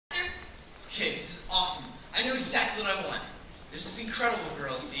Okay, this is awesome. I know exactly what I want. There's this incredible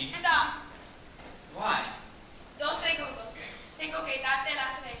girl, see? Stop. Why? 2 segundos. Tengo que darte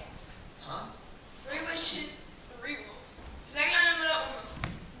las reglas. Huh? 3 wishes, 3 rules. Regla número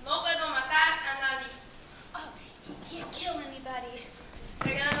 1. No puedo matar a nadie. Oh, you can't kill anybody.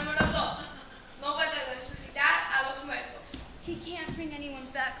 Regla número 2. No puedo resucitar a los muertos. He can't bring anyone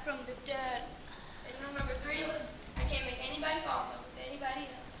back from the dead. And rule number 3. I can't make anybody fall in love with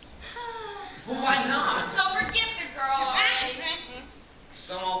anybody else. Well, why not? So forget the girl already.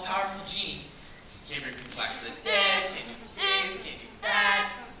 Some all-powerful genie. Can't bring people back from the dead, can't do this, can't do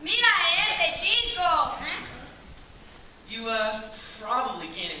that. Mira este chico. You, probably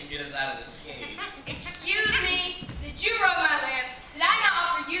can't even get us out of this cave. Excuse me. Did you rub my lamp? Did I not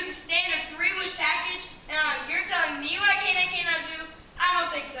offer you the standard 3-wish package? And you're telling me what I can and cannot do? I don't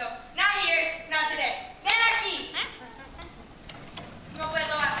think so. Not here, not today. Ven aquí. No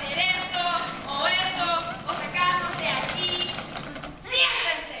puedo hacer esto, o sacarnos de aquí.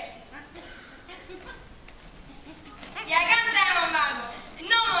 Siéntense. Ya cansamos, Mago.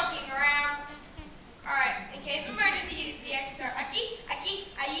 No monkeying around. Alright, in case of emergency, the exits are aquí, aquí,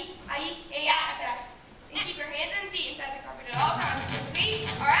 allí, allí, y allá atrás. And keep your hands and feet inside the carpet at all times because we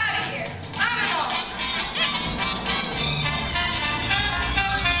are out of here. Vámonos.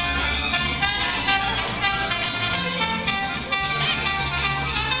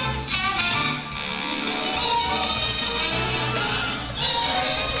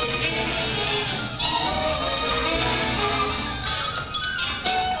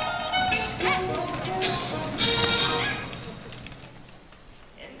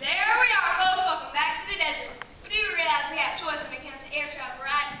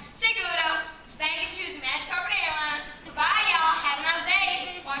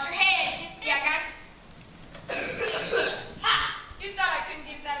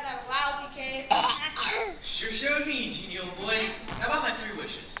 Sure showed me, Genie, old boy. How about my 3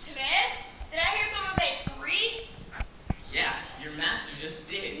 wishes? Tres? Did I hear someone say 3? Yeah, your master just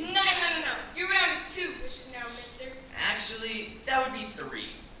did. No. You're down to 2 wishes now, mister. Actually, that would be 3.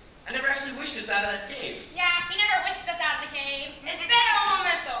 I never actually wished us out of that cave. Yeah, he never wished us out of the cave. Espera un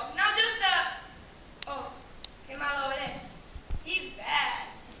momento. Now just, oh, qué malo eres. He's bad.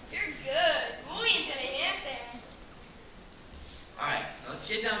 You're good. Muy inteligente. Alright, now let's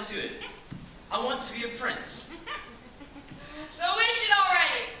get down to it. I want to be a prince. So wish it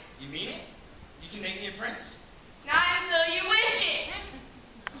already. You mean it? You can make me a prince? Not until you wish it.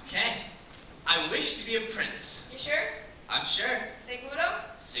 Okay. I wish to be a prince. You sure? I'm sure. Seguro?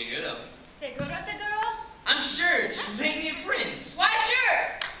 Seguro. Seguro, seguro? I'm sure. Just make me a prince. Why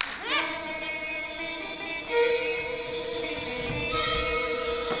sure?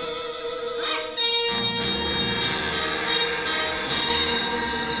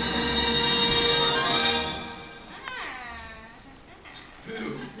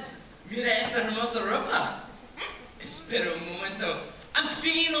 Mira esta hermosa ropa. Espera un momento. I'm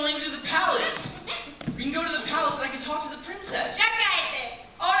speaking the language of the palace.